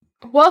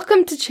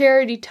Welcome to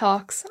Charity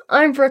Talks.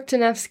 I'm Brooke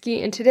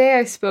Danevsky, and today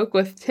I spoke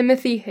with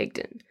Timothy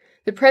Higdon,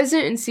 the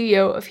president and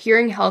CEO of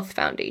Hearing Health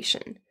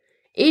Foundation.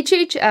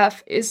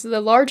 HHF is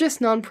the largest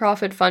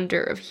nonprofit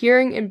funder of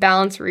hearing and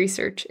balance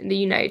research in the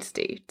United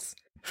States.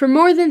 For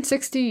more than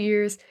 60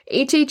 years,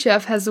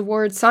 HHF has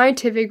awarded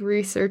scientific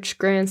research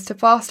grants to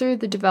foster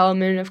the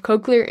development of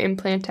cochlear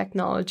implant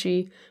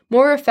technology,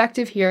 more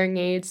effective hearing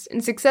aids,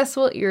 and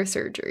successful ear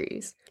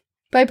surgeries.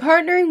 By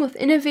partnering with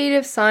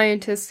innovative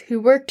scientists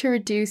who work to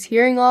reduce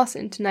hearing loss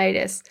and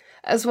tinnitus,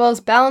 as well as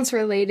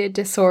balance-related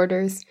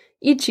disorders,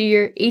 each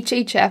year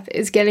HHF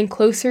is getting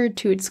closer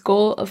to its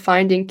goal of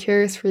finding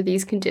cures for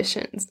these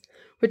conditions,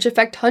 which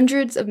affect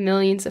hundreds of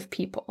millions of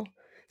people.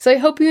 So I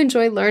hope you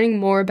enjoy learning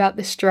more about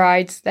the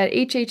strides that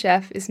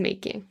HHF is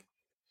making.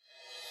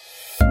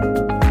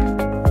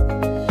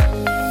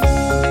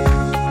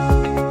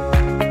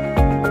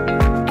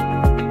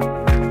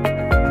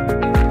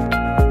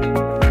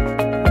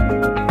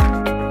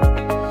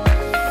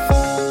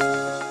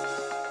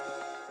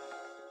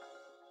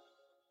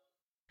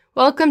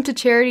 Welcome to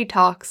Charity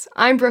Talks.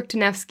 I'm Brooke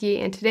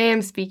Danevsky, and today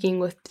I'm speaking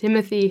with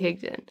Timothy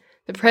Higdon,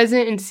 the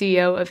president and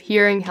CEO of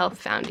Hearing Health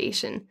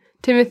Foundation.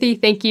 Timothy,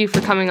 thank you for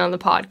coming on the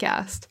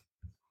podcast.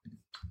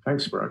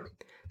 Thanks, Brooke.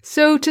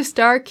 So to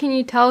start, can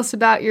you tell us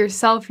about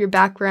yourself, your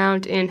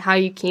background, and how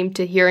you came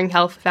to Hearing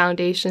Health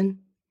Foundation?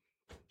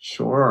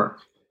 Sure.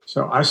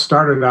 So I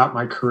started out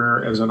my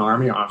career as an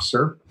Army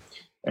officer,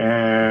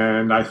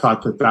 and I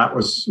thought that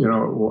was,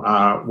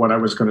 what I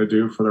was going to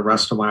do for the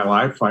rest of my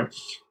life. I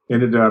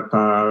ended up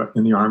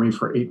in the Army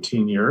for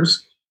 18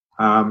 years.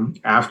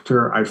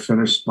 After I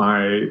finished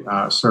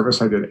my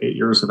service, I did 8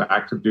 years of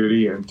active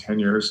duty and 10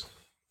 years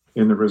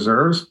in the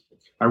reserves.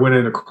 I went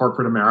into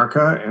corporate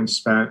America and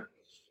spent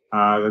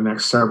the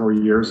next several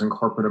years in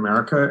corporate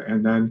America.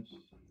 And then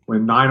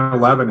when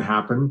 9/11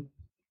 happened,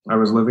 I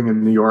was living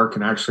in New York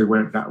and actually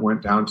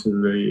went down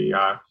to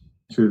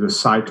the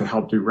site to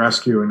help do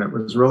rescue. And it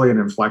was really an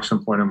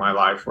inflection point in my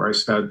life where I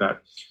said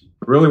that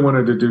I really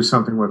wanted to do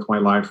something with my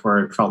life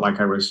where I felt like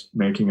I was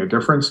making a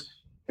difference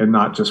and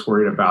not just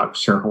worried about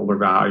shareholder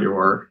value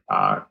or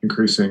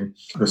increasing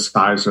the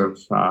size of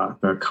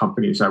the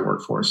companies I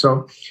work for.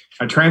 So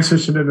I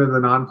transitioned into the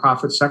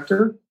nonprofit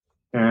sector,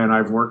 and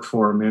I've worked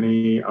for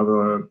many of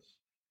the,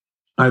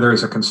 either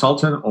as a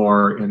consultant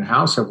or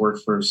in-house. I've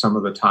worked for some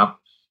of the top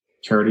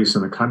charities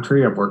in the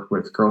country. I've worked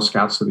with Girl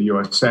Scouts of the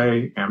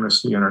USA,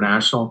 Amnesty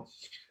International.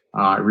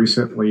 I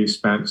recently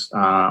spent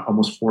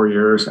almost 4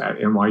 years at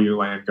NYU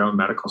Langone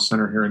Medical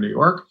Center here in New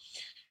York.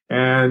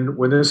 And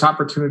when this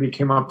opportunity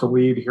came up to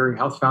lead Hearing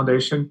Health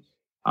Foundation,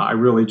 I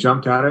really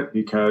jumped at it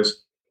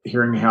because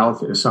hearing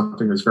health is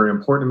something that's very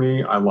important to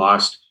me. I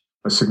lost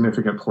a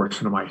significant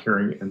portion of my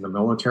hearing in the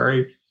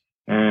military.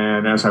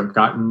 And as I've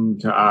gotten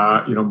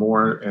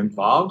more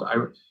involved,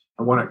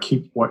 I want to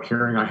keep what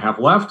hearing I have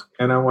left,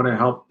 and I want to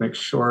help make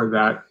sure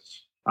that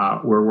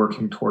we're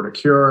working toward a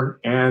cure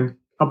and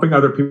helping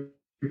other people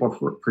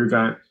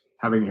prevent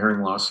having hearing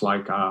loss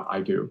like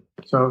I do.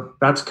 So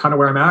that's kind of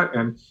where I'm at.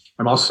 And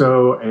I'm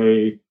also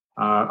a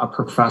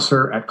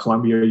professor at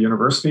Columbia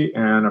University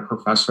and a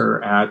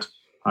professor at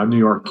New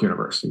York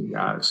University.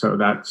 So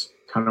that's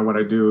kind of what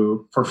I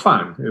do for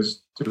fun,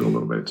 is do a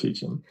little bit of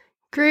teaching.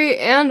 Great.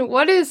 And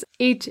what is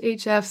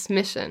HHF's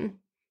mission?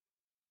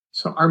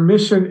 So our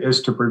mission is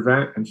to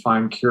prevent and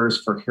find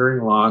cures for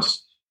hearing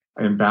loss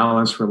and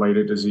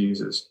balance-related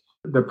diseases.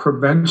 The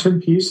prevention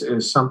piece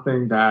is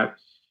something that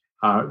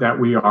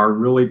we are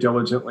really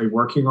diligently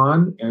working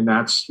on, and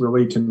that's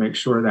really to make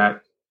sure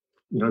that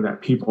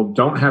that people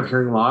don't have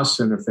hearing loss,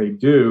 and if they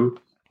do,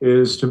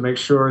 is to make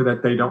sure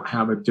that they don't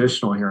have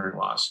additional hearing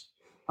loss.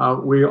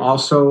 We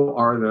also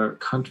are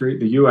the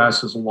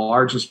U.S. is the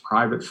largest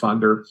private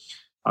funder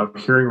of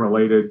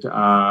hearing-related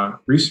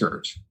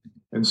research.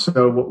 And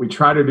so what we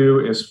try to do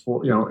is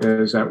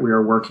that we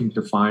are working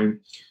to find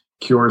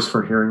cures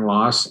for hearing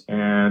loss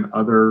and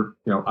other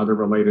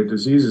related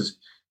diseases.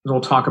 As we'll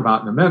talk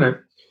about in a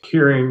minute,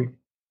 hearing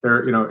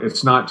there,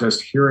 it's not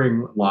just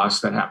hearing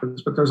loss that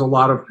happens, but there's a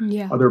lot of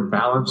other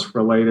balance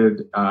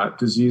related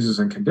diseases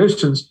and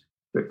conditions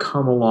that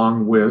come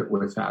along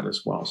with that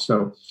as well.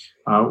 So,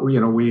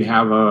 we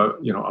have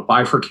a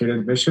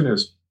bifurcated mission.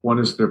 One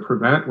is to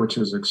prevent, which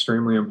is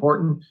extremely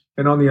important.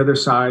 And on the other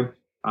side,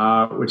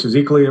 which is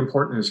equally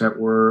important, is that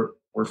we're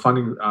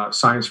funding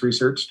science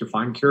research to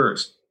find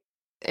cures.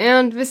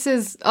 And this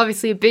is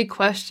obviously a big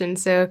question,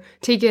 so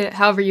take it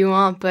however you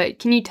want, but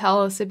can you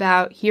tell us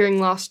about hearing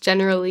loss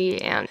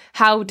generally, and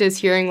how does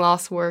hearing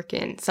loss work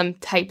and some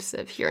types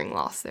of hearing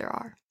loss there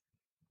are?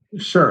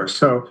 Sure.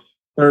 So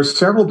there's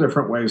several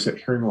different ways that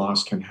hearing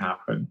loss can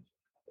happen.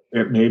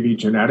 It may be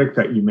genetic,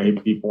 that you may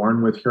be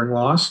born with hearing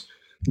loss.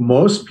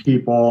 Most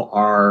people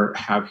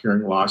have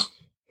hearing loss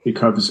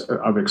because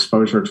of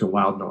exposure to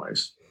loud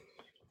noise.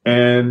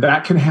 And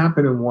that can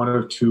happen in one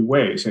of two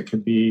ways. It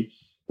can be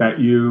that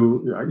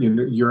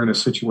you're in a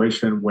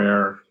situation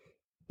where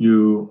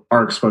you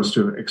are exposed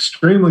to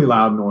extremely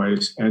loud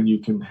noise and you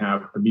can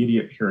have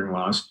immediate hearing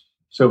loss.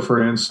 So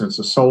for instance,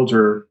 a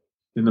soldier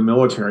in the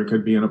military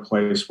could be in a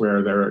place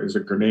where there is a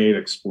grenade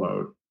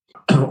explode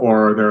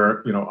or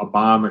there, a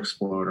bomb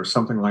explode or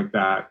something like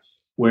that,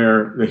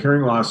 where the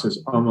hearing loss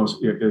is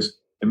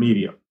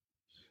immediate.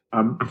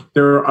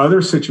 There are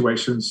other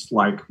situations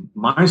like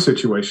my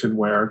situation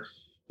where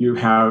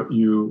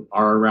you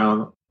are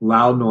around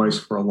loud noise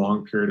for a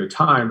long period of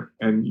time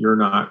and you're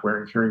not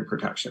wearing hearing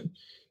protection.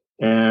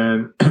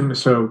 And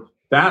so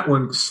that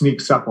one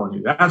sneaks up on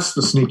you. That's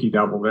the sneaky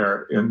devil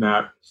there, in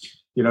that,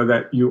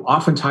 that you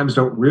oftentimes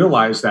don't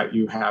realize that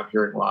you have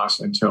hearing loss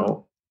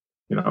until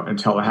it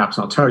happens.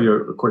 I'll tell you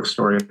a quick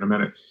story in a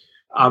minute.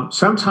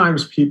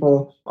 Sometimes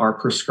people are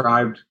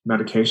prescribed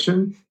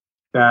medication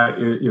that,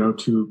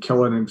 to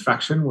kill an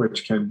infection,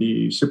 which can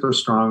be super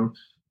strong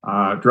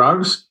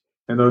drugs.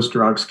 And those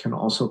drugs can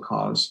also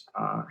cause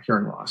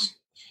hearing loss.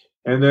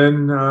 And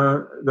then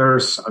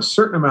there's a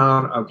certain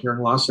amount of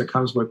hearing loss that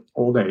comes with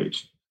old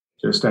age.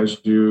 Just as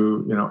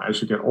you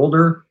get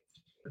older,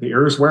 the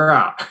ears wear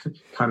out,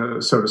 kind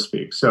of, so to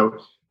speak. So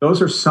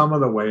those are some of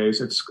the ways.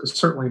 It's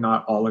certainly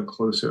not all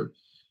inclusive.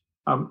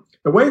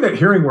 The way that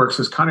hearing works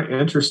is kind of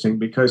interesting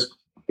because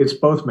it's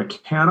both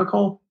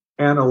mechanical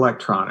and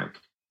electronic.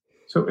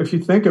 So if you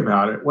think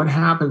about it, what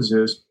happens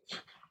is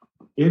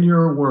in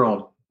your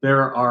world,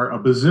 there are a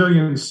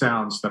bazillion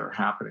sounds that are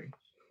happening.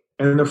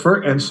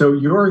 And so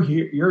your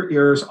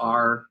ears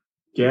are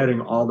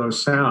getting all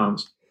those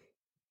sounds.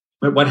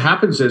 But what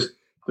happens is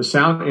the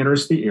sound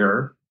enters the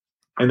ear,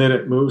 and then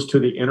it moves to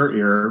the inner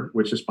ear,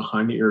 which is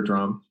behind the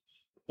eardrum.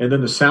 And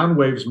then the sound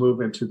waves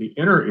move into the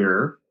inner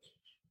ear.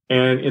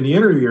 And in the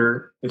inner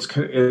ear, it's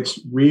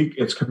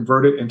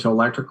converted into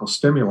electrical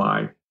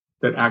stimuli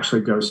that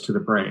actually goes to the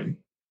brain.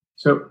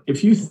 So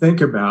if you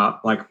think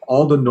about like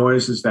all the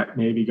noises that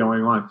may be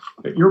going on,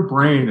 that your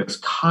brain is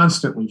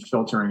constantly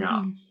filtering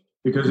out,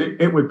 because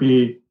it would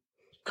be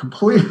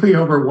completely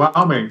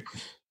overwhelming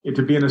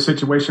to be in a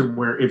situation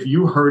where if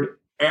you heard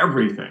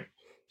everything.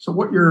 So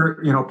what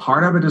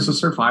part of it is a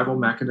survival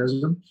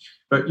mechanism,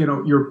 but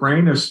your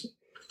brain is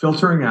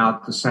filtering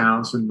out the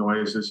sounds and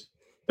noises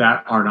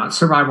that are not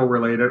survival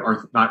related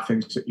or not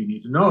things that you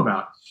need to know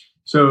about.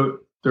 So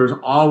there's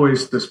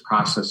always this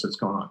process that's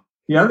going on.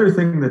 The other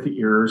thing that the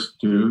ears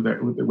do,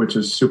 which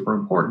is super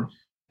important,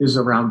 is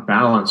around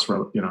balance.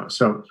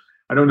 So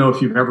I don't know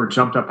if you've ever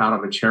jumped up out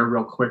of a chair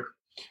real quick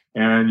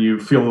and you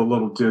feel a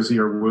little dizzy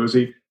or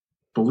woozy.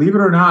 Believe it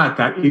or not,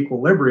 that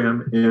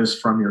equilibrium is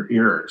from your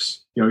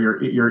ears.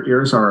 Your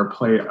ears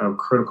play a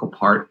critical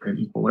part in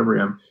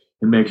equilibrium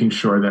in making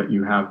sure that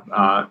you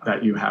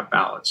have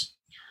balance.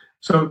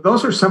 So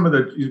those are some of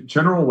the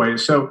general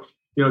ways. So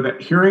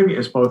that hearing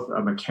is both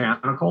a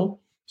mechanical.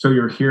 So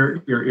your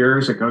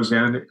ears, it goes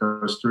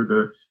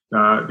through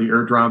the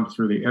eardrum,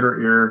 through the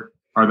inner ear,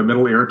 or the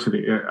middle ear to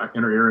the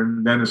inner ear,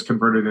 and then is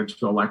converted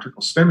into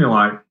electrical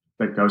stimuli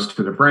that goes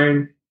to the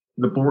brain.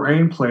 The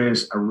brain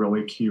plays a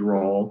really key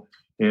role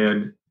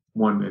in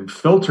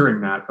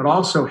filtering that, but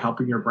also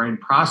helping your brain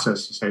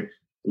process to say,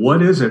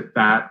 what is it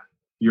that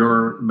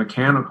your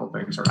mechanical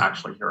things are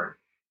actually hearing?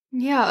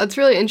 Yeah, that's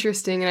really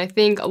interesting. And I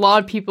think a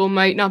lot of people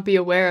might not be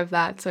aware of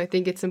that. So I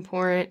think it's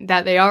important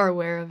that they are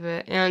aware of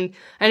it. And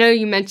I know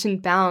you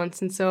mentioned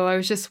balance. And so I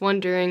was just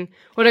wondering,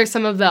 what are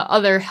some of the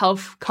other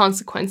health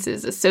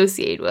consequences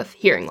associated with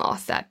hearing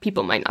loss that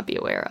people might not be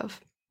aware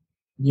of?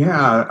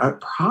 Yeah,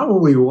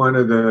 probably one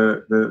of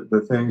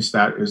the things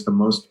that is the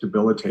most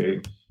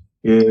debilitating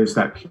is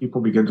that people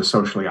begin to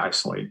socially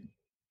isolate.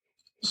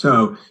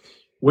 So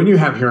when you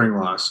have hearing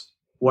loss,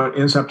 what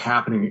ends up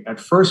happening at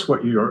first,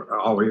 what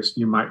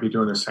you might be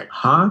doing is saying,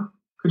 huh?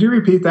 Could you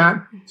repeat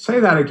that? Say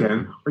that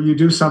again. Or you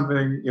do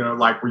something,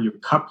 like where you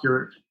cup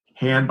your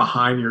hand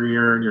behind your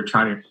ear and you're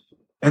trying to,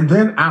 and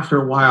then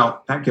after a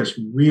while, that gets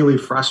really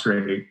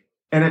frustrating.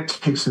 And it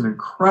takes an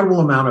incredible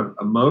amount of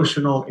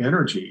emotional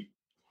energy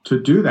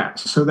to do that.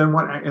 So then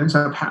what ends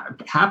up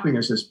happening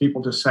is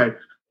people just say,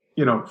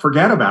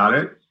 forget about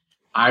it.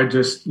 I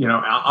just,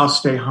 I'll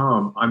stay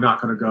home. I'm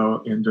not going to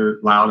go into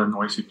loud and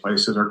noisy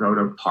places or go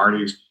to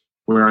parties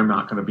where I'm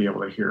not going to be able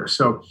to hear.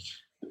 So,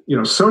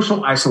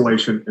 social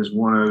isolation is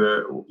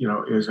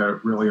is a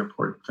really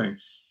important thing.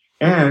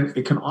 And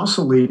it can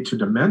also lead to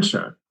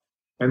dementia.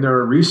 And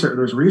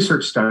there's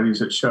research studies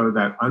that show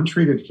that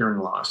untreated hearing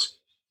loss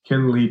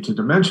can lead to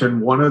dementia.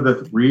 And one of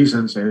the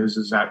reasons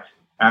is that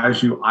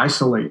as you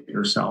isolate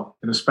yourself,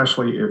 and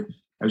especially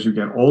as you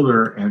get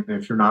older and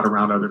if you're not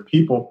around other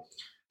people,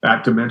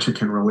 that dementia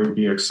can really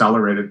be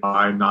accelerated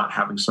by not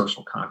having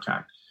social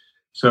contact.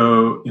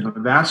 So,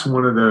 that's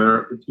one of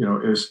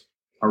is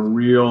a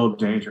real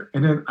danger.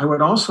 And then I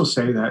would also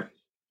say that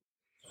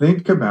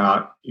think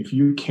about if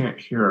you can't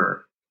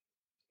hear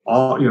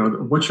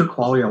what's your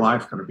quality of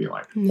life going to be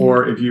like? Mm-hmm.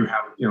 Or if you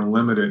have,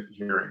 limited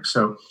hearing.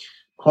 So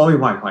quality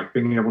of life, like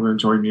being able to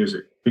enjoy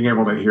music, being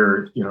able to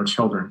hear,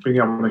 children, being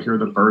able to hear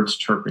the birds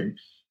chirping,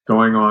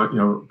 going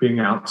on, being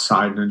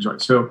outside and enjoy.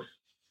 So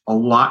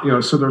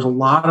so there's a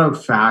lot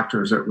of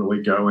factors that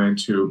really go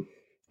into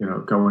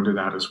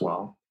that as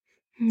well.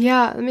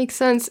 Yeah, that makes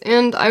sense.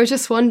 And I was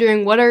just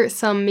wondering, what are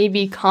some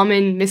maybe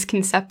common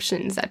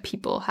misconceptions that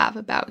people have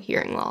about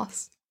hearing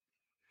loss?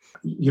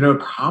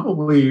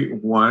 Probably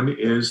one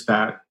is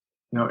that,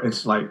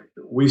 it's like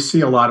we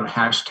see a lot of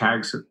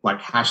hashtags like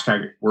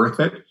hashtag worth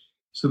it.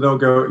 So they'll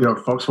go,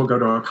 folks will go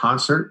to a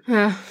concert.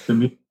 Yeah. The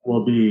music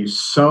will be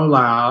so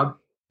loud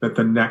that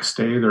the next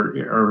day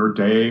or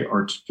day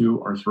or two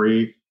or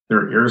three,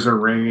 their ears are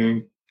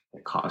ringing,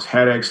 it cause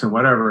headaches and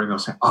whatever. And they'll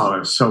say, oh,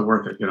 it's so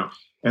worth it,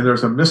 And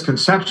there's a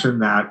misconception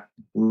that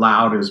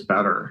loud is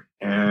better.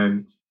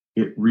 And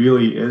it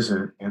really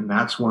isn't. And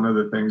that's one of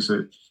the things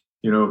that,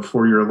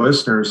 for your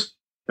listeners,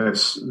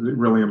 that's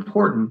really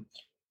important.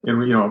 And,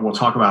 we'll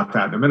talk about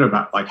that in a minute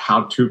about like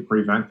how to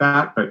prevent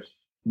that, but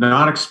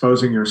not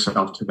exposing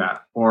yourself to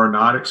that or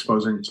not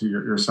exposing to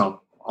yourself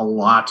a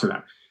lot to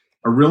that.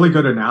 A really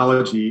good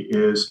analogy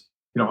is,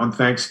 on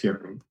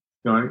Thanksgiving,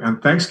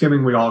 on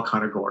Thanksgiving, we all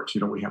kind of gorge,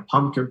 we have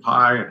pumpkin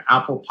pie and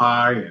apple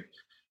pie and,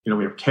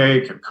 we have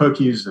cake and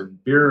cookies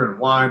and beer and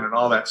wine and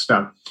all that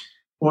stuff.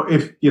 Well,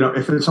 if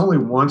it's only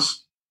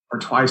once or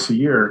twice a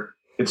year,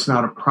 it's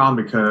not a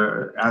problem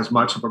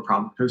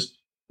because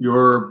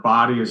your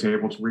body is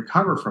able to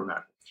recover from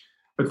that.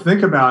 But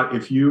think about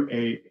if you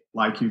ate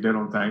like you did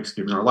on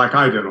Thanksgiving or like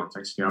I did on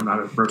Thanksgiving.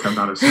 I'm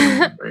not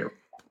assuming.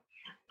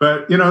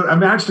 But,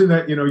 imagine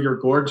that, you're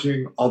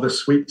gorging all this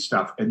sweet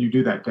stuff and you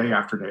do that day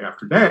after day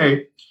after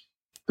day.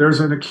 There's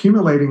an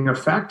accumulating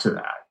effect to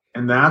that.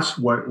 And that's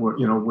what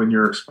when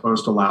you're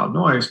exposed to loud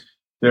noise,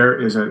 there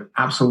is an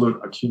absolute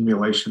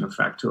accumulation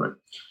effect to it.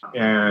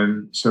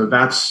 And so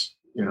that's,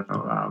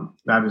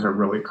 that is a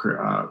really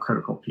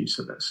critical piece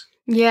of this.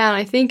 Yeah, and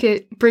I think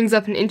it brings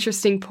up an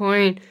interesting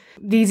point.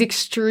 These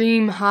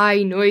extreme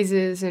high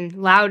noises and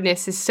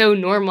loudness is so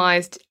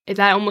normalized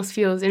that almost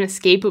feels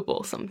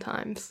inescapable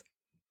sometimes.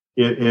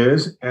 It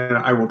is. And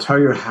I will tell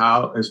you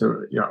how is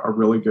a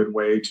really good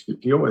way to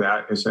deal with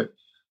that is that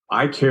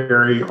I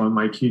carry on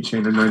my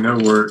keychain, and I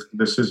know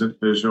this isn't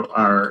visual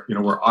or,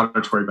 we're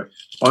auditory, but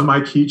on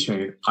my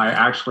keychain, I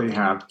actually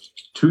have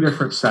two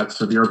different sets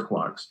of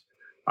earplugs.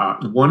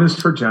 One is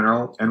for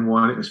general and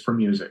one is for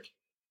music.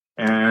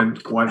 And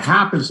what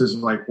happens is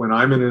like when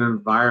I'm in an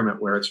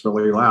environment where it's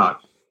really loud.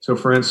 So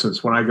for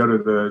instance, when I go to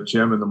the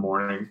gym in the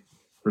morning,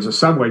 there's a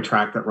subway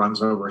track that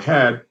runs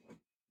overhead.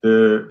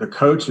 The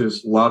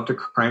coaches love to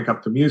crank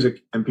up the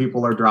music and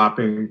people are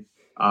dropping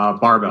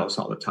barbells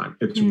all the time.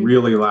 It's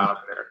really loud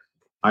in there.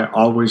 I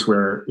always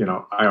wear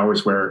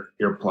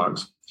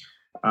earplugs.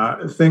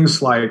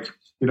 Things like,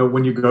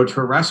 when you go to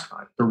a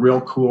restaurant, the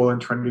real cool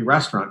and trendy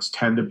restaurants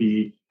tend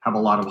to have a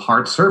lot of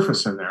hard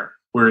surface in there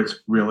where it's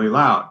really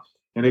loud.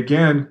 And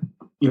again,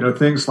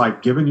 things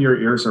like giving your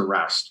ears a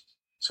rest.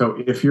 So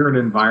if you're in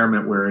an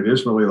environment where it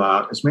is really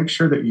loud, is make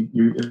sure that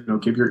you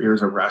give your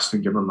ears a rest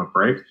and give them a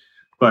break.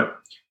 But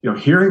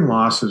hearing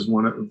loss is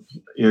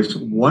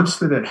once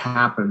that it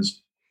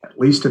happens, at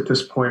least at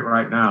this point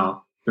right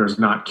now, there's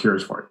not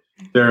cures for it.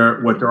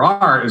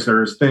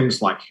 There's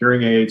things like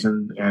hearing aids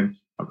and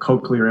a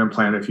cochlear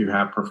implant if you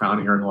have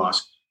profound hearing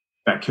loss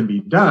that can be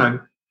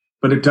done,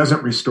 but it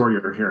doesn't restore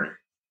your hearing.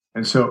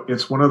 And so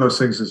it's one of those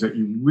things is that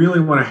you really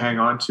want to hang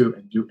on to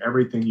and do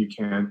everything you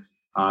can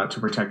to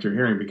protect your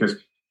hearing because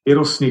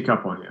it'll sneak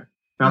up on you.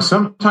 Now,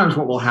 sometimes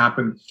what will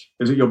happen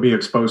is that you'll be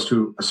exposed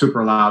to a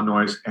super loud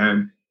noise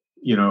and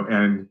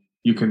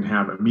you can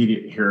have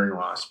immediate hearing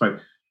loss, but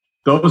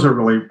those are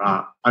really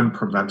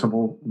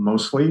unpreventable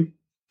mostly.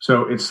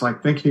 So it's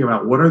like thinking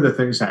about what are the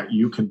things that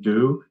you can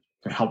do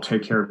to help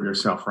take care of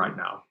yourself right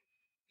now.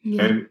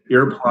 Yeah. And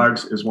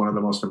earplugs is one of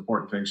the most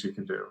important things you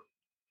can do.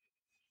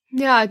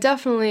 Yeah,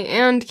 definitely.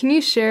 And can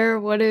you share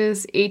what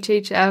is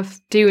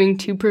HHF doing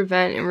to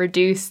prevent and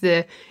reduce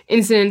the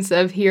incidence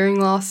of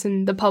hearing loss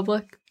in the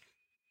public?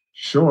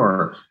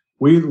 Sure.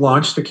 We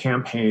launched a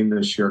campaign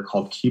this year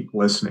called Keep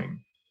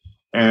Listening.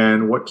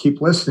 And what Keep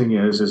Listening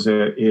is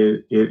it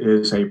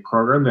is a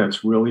program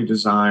that's really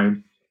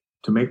designed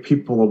to make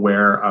people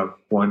aware of,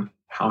 one,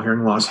 how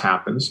hearing loss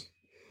happens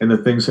and the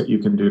things that you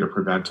can do to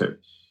prevent it.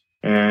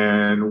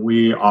 And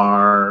we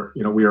are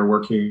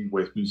working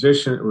with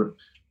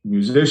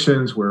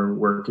musicians,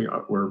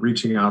 we're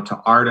reaching out to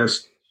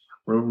artists.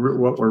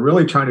 What we're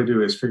really trying to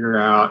do is figure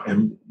out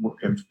and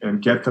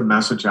get the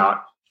message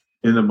out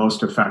in the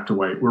most effective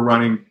way. We're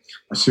running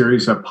a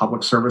series of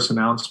public service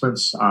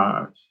announcements,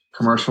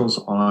 commercials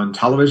on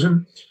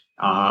television.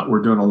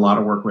 We're doing a lot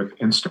of work with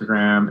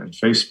Instagram and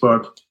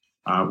Facebook.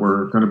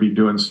 We're going to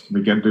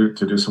begin to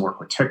do some work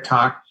with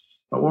TikTok.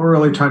 But what we're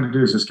really trying to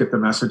do is just get the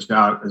message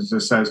out. As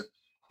it says,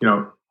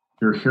 your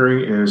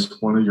hearing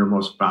is one of your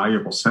most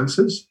valuable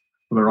senses.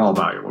 Well, they're all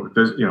valuable.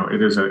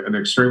 It is an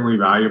extremely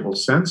valuable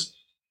sense.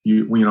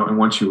 And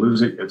once you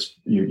lose it, it's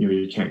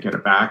you can't get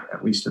it back,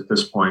 at least at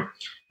this point.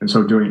 And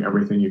so, doing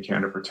everything you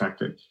can to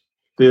protect it.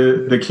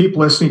 The Keep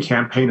Listening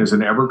campaign is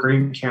an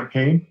evergreen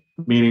campaign,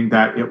 meaning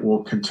that it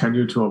will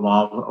continue to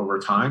evolve over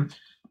time.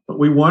 But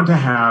we want to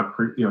have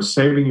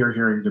saving your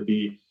hearing to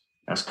be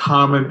as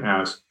common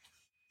as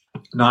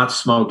not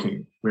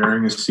smoking,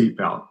 wearing a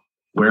seatbelt,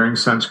 wearing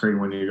sunscreen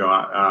when you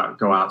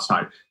go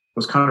outside.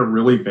 Those kind of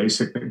really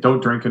basic things.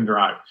 Don't drink and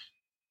drive.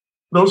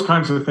 Those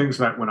kinds of things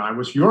that when I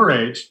was your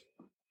age,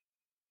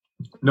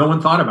 No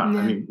one thought about it. Yeah.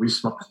 I mean, we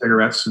smoked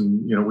cigarettes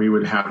and, we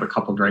would have a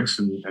couple drinks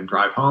and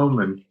drive home,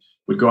 and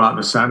we'd go out in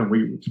the sun, and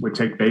we would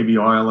take baby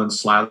oil and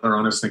slather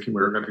on us thinking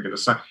we were going to get a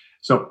sun.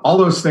 So all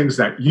those things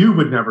that you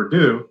would never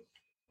do,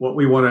 what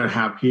we want to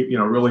have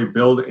people, really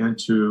build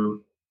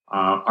into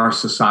our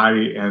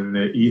society and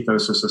the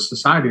ethos of the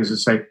society is to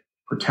say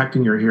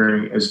protecting your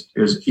hearing is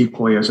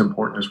equally as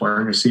important as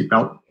wearing a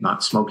seatbelt,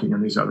 not smoking,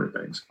 and these other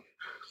things.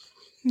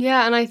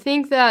 Yeah, and I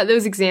think that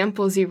those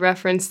examples you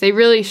referenced, they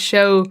really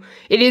show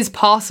it is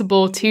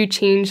possible to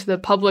change the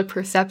public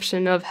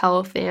perception of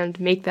health and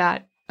make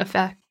that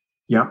effect.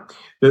 Yeah.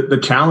 The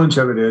challenge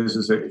of it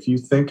is that if you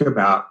think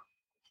about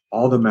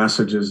all the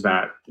messages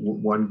that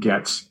one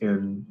gets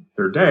in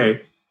their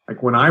day,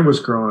 like when I was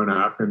growing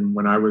up and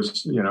when I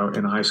was,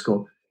 in high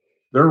school,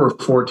 there were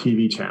 4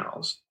 TV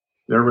channels.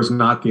 There was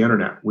not the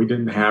internet. We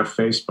didn't have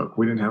Facebook.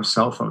 We didn't have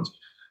cell phones.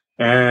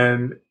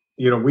 And,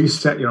 we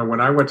said,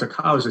 when I went to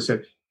college, they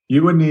said,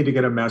 you would need to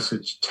get a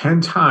message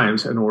 10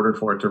 times in order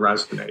for it to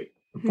resonate,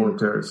 for it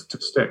to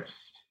stick.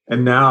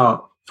 And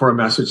now for a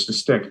message to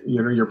stick,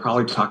 you're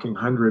probably talking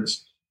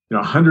hundreds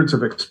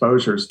of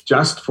exposures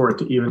just for it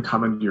to even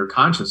come into your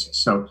consciousness.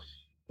 So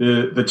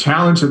the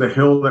challenge of the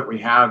hill that we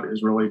have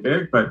is really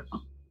big, but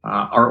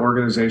our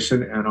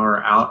organization and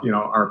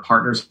our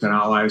partners and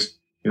allies,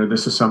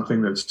 this is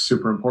something that's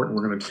super important.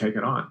 We're going to take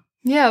it on.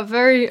 Yeah,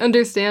 very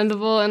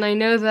understandable. And I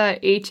know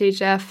that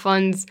HHF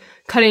funds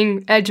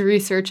cutting-edge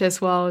research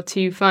as well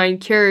to find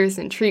cures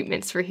and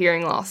treatments for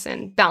hearing loss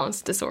and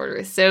balance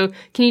disorders. So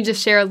can you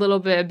just share a little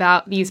bit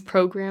about these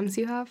programs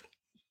you have?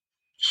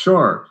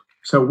 Sure.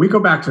 So we go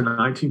back to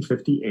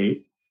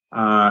 1958,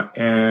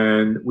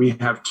 and we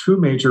have 2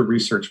 major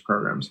research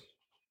programs.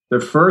 The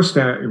first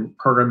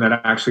program that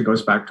actually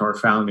goes back to our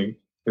founding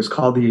is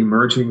called the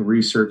Emerging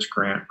Research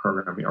Grant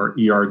Program, or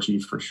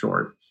ERG for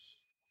short.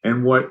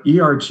 And what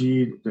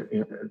ERG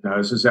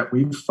does is that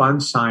we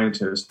fund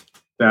scientists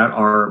that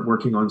are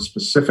working on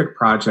specific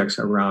projects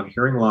around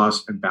hearing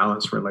loss and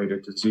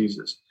balance-related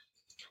diseases.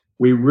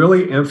 We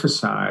really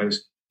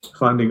emphasize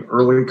funding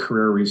early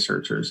career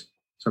researchers.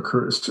 So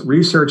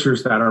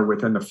researchers that are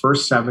within the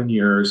first 7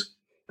 years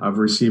of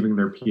receiving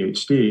their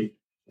PhD,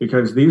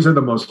 because these are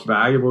the most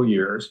valuable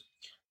years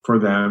for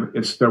them.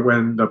 It's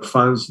when the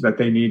funds that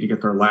they need to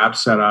get their lab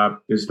set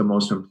up is the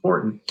most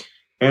important,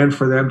 and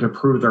for them to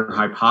prove their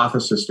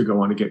hypothesis to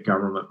go on to get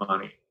government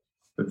money.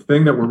 The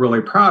thing that we're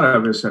really proud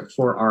of is that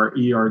for our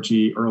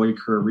ERG early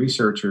career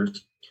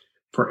researchers,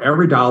 for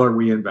every $1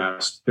 we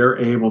invest, they're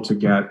able to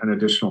get an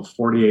additional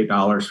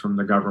 $48 from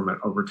the government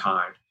over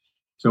time.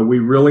 So we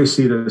really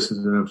see this as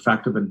an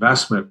effective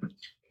investment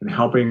in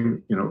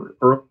helping,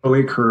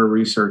 early career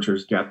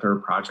researchers get their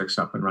projects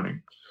up and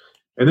running.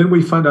 And then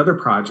we fund other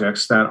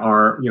projects that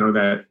are,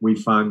 that we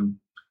fund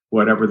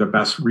whatever the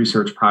best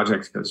research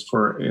project is,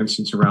 for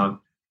instance, around,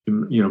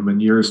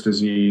 Meniere's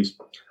disease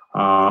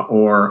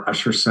or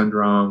Usher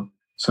syndrome,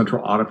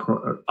 central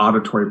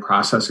auditory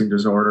processing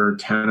disorder,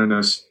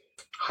 tinnitus,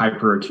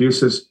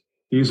 hyperacusis.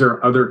 These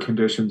are other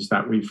conditions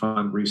that we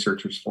fund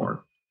researchers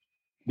for.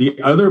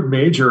 The other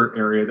major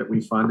area that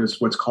we fund is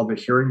what's called the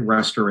Hearing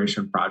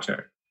Restoration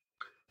Project.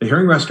 The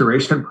Hearing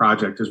Restoration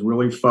Project is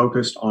really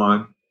focused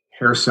on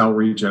hair cell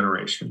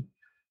regeneration.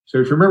 So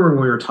if you remember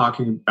when we were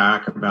talking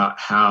back about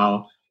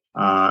how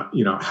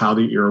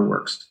the ear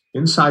works,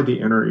 inside the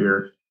inner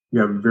ear, you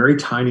have very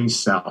tiny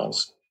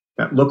cells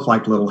that look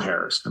like little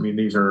hairs. I mean,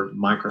 these are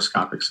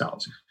microscopic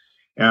cells.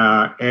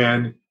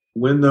 And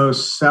when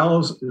those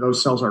cells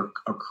are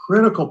a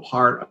critical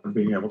part of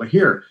being able to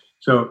hear.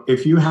 So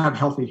if you have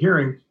healthy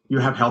hearing, you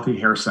have healthy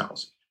hair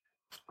cells.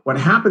 What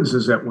happens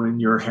is that when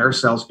your hair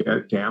cells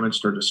get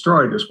damaged or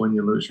destroyed is when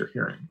you lose your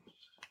hearing.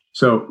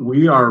 So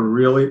we are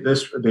really,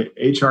 the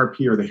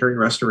HRP, or the Hearing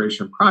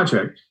Restoration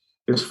Project,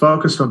 is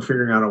focused on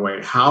figuring out a way,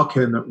 how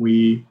can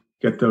we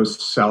get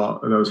those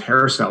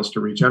hair cells to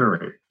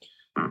regenerate?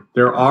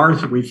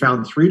 We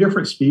found 3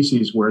 different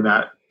species where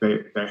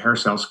the hair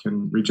cells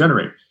can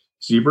regenerate: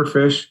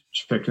 zebrafish,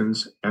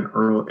 chickens, and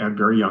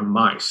very young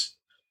mice.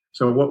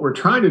 So what we're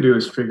trying to do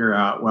is figure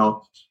out,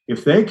 well,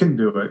 if they can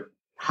do it,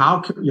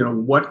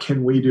 what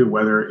can we do,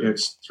 whether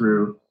it's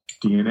through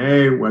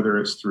DNA, whether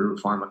it's through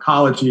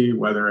pharmacology,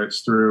 whether it's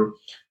through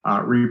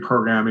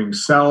reprogramming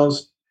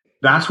cells.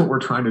 That's what we're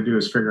trying to do,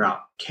 is figure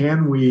out,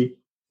 can we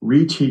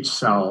reteach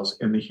cells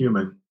in the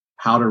human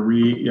how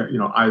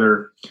to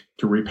either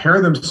to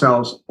repair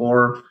themselves,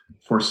 or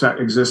for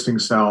existing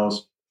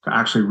cells to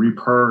actually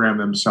reprogram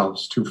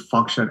themselves to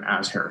function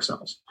as hair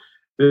cells.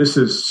 This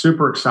is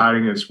super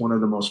exciting. It's one of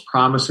the most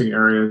promising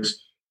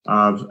areas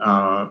of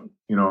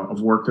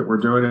work that we're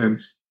doing. And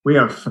we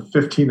have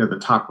 15 of the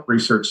top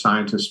research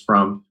scientists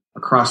from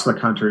across the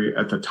country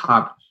at the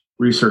top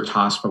research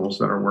hospitals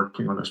that are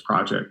working on this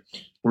project.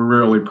 We're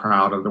really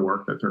proud of the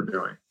work that they're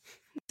doing.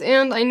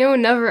 And I know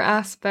another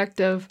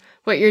aspect of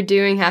what you're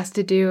doing has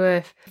to do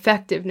with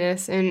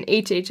effectiveness, and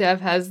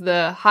HHF has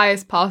the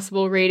highest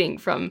possible rating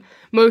from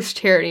most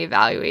charity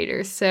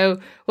evaluators. So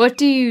what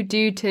do you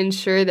do to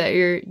ensure that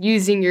you're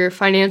using your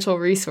financial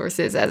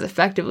resources as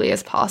effectively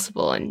as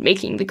possible and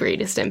making the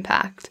greatest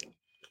impact?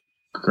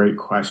 Great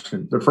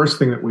question. The first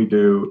thing that we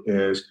do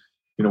is,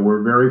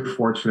 we're very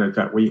fortunate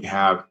that we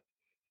have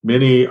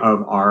many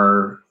of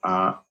our,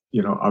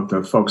 of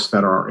the folks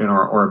that are in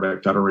our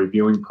orbit that are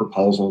reviewing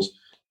proposals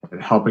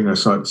and helping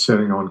us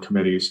sitting on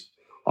committees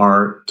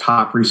are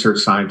top research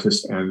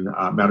scientists and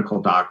medical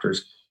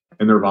doctors,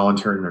 and they're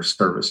volunteering their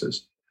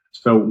services.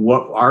 So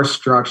what our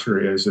structure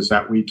is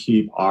that we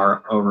keep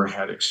our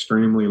overhead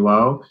extremely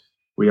low.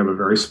 We have a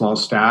very small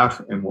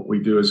staff, and what we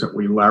do is that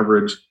we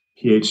leverage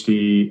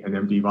PhD and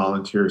MD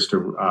volunteers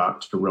to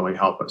really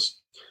help us.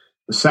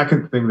 The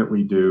second thing that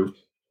we do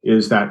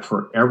is that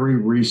for every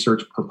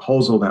research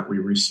proposal that we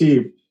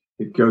receive,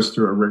 it goes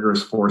through a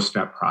rigorous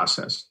 4-step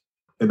process.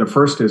 And the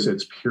first is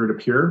it's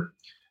peer-to-peer.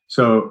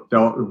 So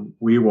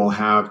we will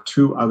have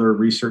 2 other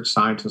research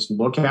scientists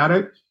look at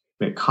it,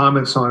 make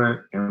comments on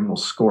it, and we'll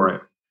score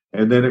it.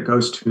 And then it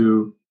goes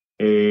to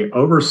a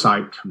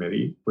oversight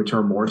committee, which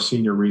are more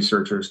senior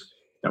researchers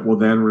that will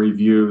then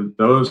review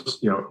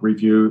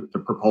review the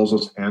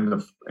proposals and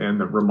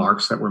the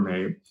remarks that were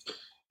made.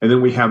 And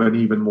then we have an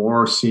even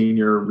more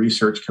senior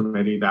research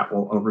committee that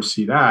will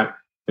oversee that.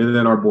 And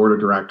then our board of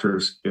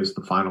directors is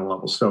the final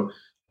level. So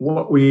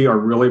what we are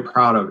really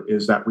proud of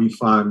is that we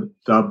fund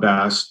the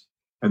best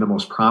and the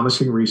most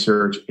promising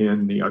research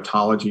in the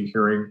otology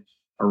hearing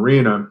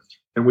arena.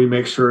 And we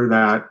make sure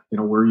that,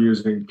 we're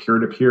using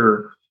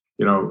peer-to-peer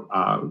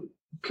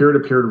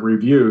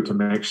review to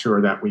make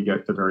sure that we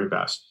get the very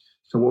best.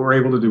 So what we're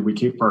able to do, we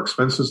keep our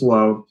expenses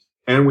low,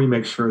 and we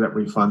make sure that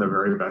we fund the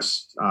very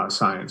best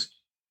science.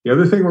 The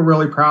other thing we're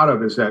really proud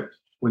of is that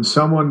when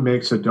someone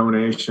makes a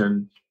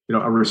donation,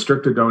 a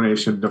restricted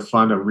donation to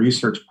fund a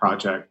research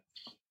project,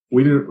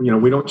 we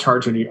don't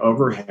charge any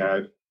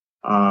overhead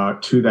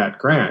to that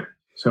grant.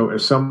 So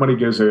if somebody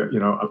gives a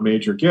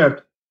major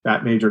gift,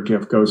 that major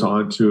gift goes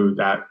on to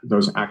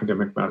those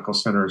academic medical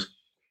centers,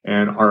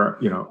 and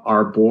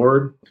our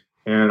board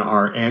and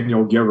our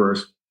annual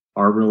givers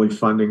are really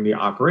funding the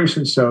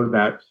operation so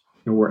that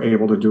we're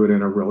able to do it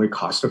in a really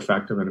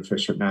cost-effective and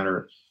efficient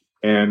manner.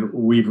 And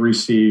we've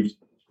received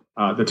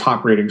the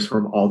top ratings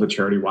from all the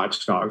charity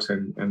watchdogs,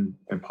 and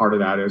part of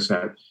that is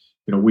that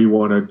we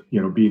want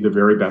to be the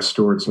very best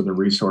stewards of the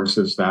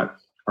resources that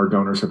our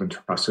donors have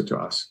entrusted to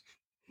us.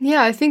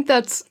 Yeah, I think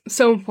that's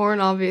so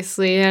important,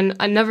 obviously. And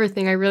another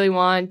thing I really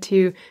wanted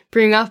to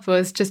bring up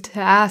was just to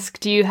ask,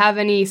 do you have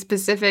any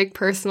specific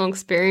personal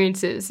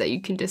experiences that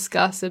you can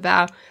discuss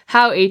about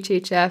how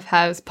HHF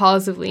has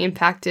positively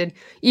impacted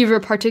either a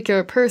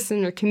particular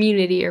person or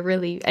community or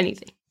really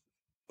anything?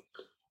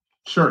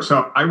 Sure.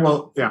 So I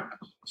will. Yeah.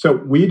 So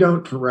we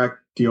don't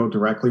deal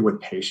directly with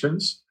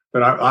patients,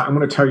 but I'm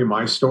going to tell you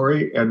my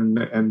story and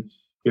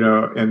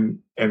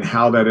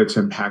how that it's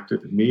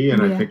impacted me.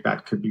 And I think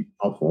that could be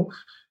helpful.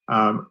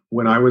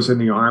 When I was in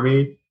the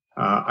Army,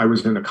 I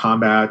was in a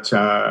combat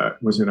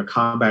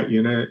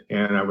unit,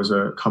 and I was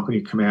a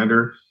company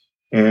commander,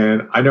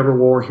 and I never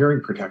wore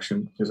hearing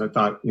protection because I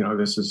thought,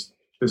 this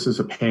is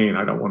a pain.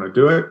 I don't want to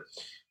do it.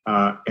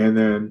 And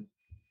then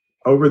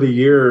over the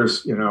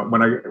years,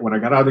 when I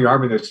got out of the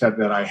Army, they said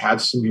that I had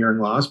some hearing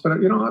loss, but I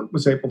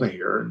was able to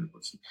hear.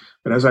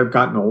 But as I've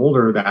gotten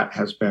older, that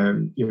has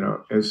been,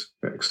 has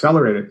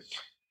accelerated.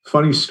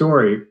 Funny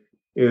story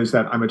is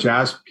that I'm a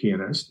jazz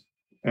pianist.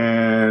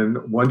 And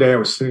one day I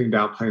was sitting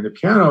down playing the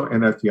piano,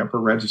 and at the upper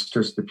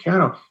registers of the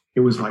piano, it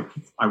was like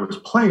I was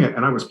playing it,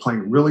 and I was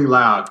playing really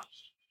loud,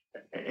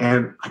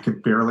 and I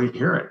could barely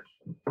hear it.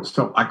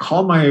 So I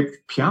called my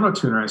piano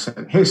tuner. I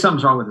said, "Hey,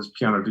 something's wrong with this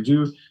piano. Did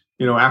you,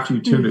 after you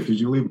tuned it, did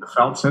you leave the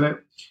felts in it?"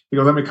 He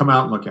goes, "Let me come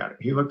out and look at it."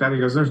 He looked at it.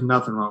 He goes, "There's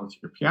nothing wrong with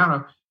your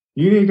piano.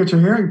 You need to get your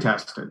hearing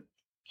tested."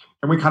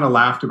 And we kind of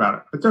laughed about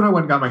it. But then I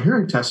went and got my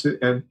hearing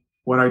tested, and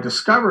what I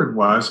discovered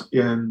was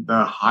in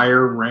the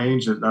higher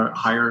ranges,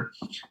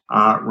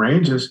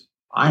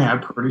 I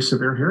had pretty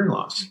severe hearing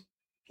loss.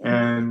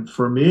 And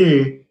for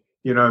me,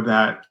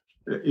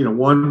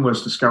 one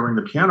was discovering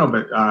the piano,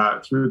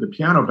 but through the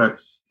piano, but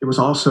it was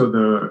also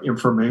the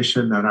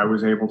information that I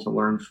was able to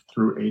learn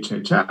through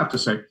HHF to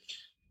say,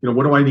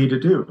 what do I need to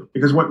do?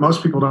 Because what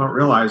most people don't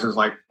realize is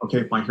like, okay,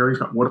 if my hearing's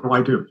gone, what do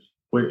I do?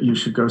 Well, you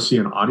should go see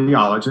an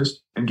audiologist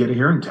and get a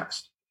hearing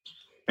test.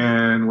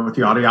 And what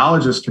the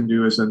audiologist can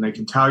do is then they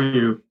can tell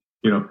you,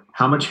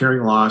 how much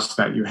hearing loss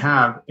that you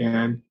have,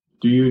 and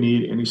do you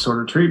need any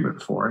sort of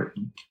treatment for it?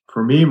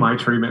 For me, my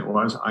treatment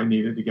was I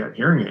needed to get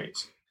hearing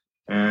aids.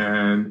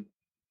 And,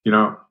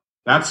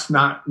 that's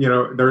not,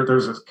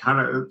 there's a kind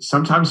of,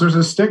 sometimes there's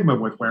a stigma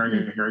with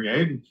wearing a hearing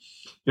aid. And,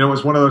 it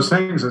was one of those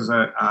things is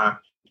that, I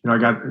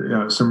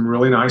got some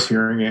really nice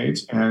hearing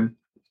aids, and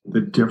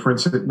the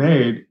difference it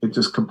made, it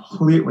just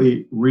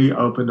completely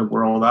reopened the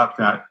world up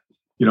that,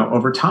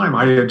 over time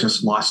I had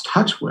just lost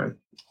touch with.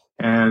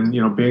 And,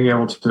 being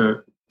able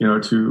to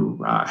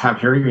have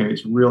hearing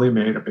aids really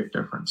made a big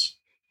difference.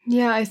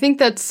 Yeah, I think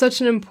that's such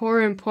an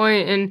important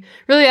point. And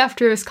really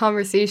after this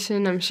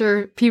conversation, I'm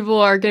sure people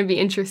are going to be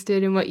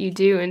interested in what you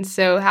do. And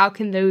so how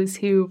can those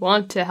who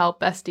want to help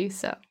best do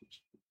so?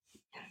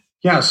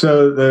 Yeah,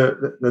 so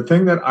the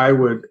thing that I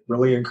would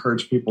really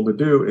encourage people to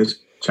do is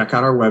check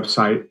out our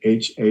website,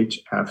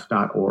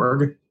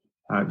 hhf.org.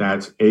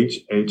 That's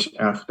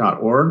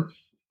hhf.org.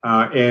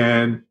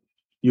 And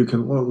you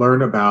can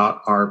learn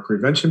about our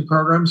prevention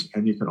programs,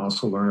 and you can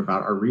also learn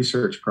about our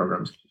research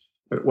programs.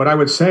 But what I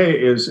would say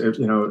is,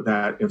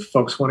 that if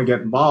folks want to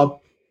get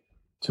involved,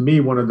 to me,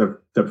 one of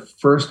the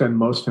first and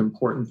most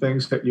important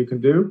things that you can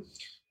do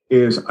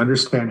is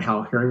understand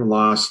how hearing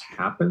loss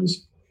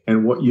happens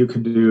and what you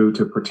can do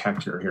to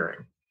protect your hearing.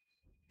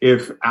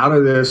 If out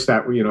of this,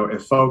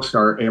 if folks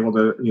are able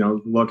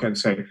to, look and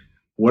say,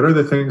 what are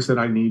the things that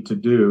I need to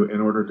do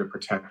in order to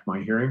protect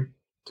my hearing?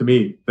 To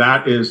me,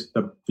 that is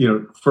the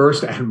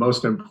first and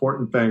most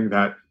important thing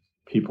that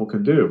people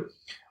can do.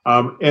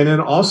 And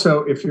then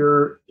also, if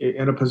you're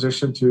in a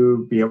position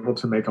to be able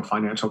to make a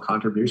financial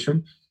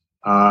contribution,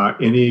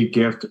 any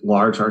gift,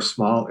 large or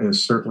small,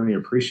 is certainly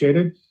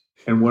appreciated.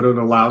 And what it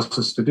allows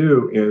us to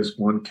do is,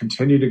 one,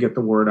 continue to get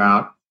the word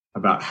out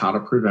about how to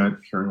prevent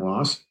hearing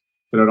loss.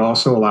 But it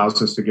also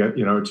allows us to get,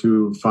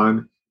 to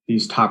fund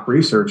these top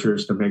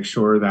researchers to make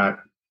sure that,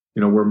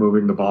 we're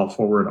moving the ball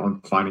forward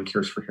on finding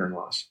cures for hearing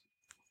loss.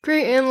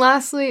 Great. And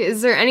lastly,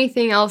 is there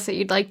anything else that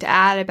you'd like to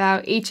add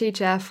about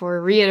HHF or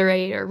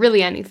reiterate or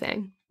really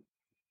anything?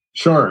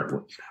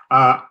 Sure.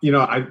 I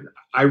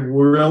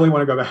really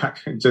want to go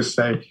back and just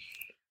say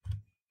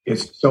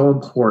it's so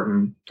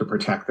important to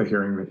protect the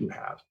hearing that you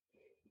have.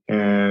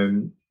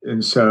 And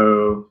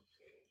so,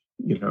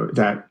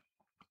 that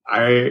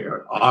I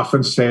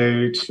often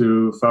say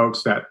to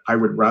folks that I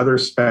would rather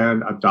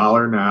spend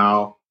 $1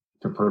 now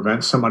to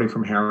prevent somebody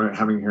from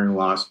having hearing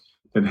loss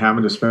than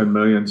having to spend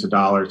millions of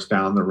dollars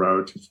down the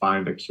road to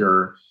find a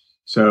cure.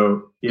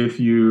 So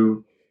if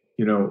you,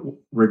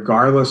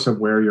 regardless of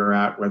where you're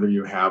at, whether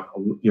you have,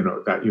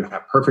 that you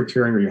have perfect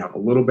hearing or you have a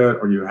little bit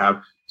or you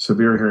have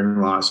severe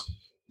hearing loss,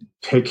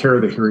 take care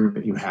of the hearing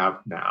that you have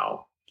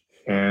now.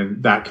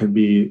 And that can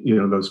be,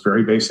 those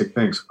very basic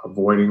things: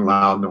 avoiding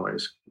loud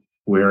noise,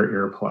 wear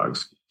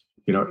earplugs.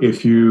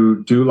 If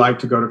you do like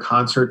to go to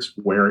concerts,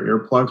 wear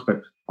earplugs,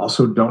 but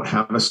also don't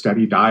have a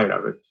steady diet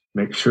of it.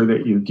 Make sure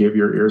that you give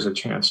your ears a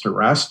chance to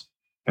rest.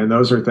 And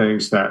those are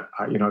things that,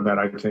 that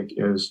I think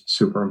is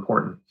super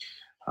important.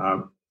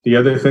 The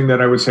other thing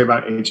that I would say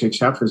about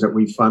HHF is that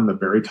we fund the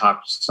very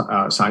top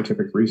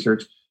scientific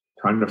research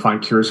trying to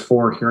find cures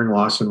for hearing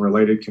loss and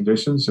related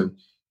conditions. And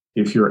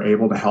if you're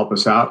able to help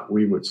us out,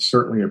 we would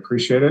certainly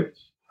appreciate it.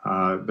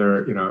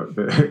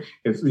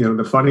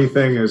 The funny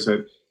thing is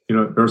that,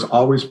 there's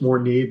always more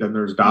need than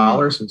there's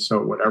dollars. And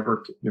so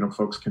whatever,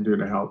 folks can do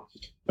to help,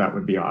 that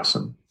would be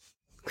awesome.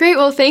 Great.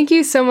 Well, thank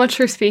you so much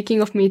for speaking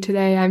with me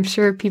today. I'm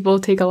sure people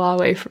take a lot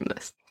away from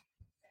this.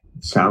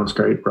 Sounds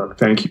great, Brooke.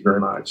 Thank you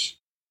very much.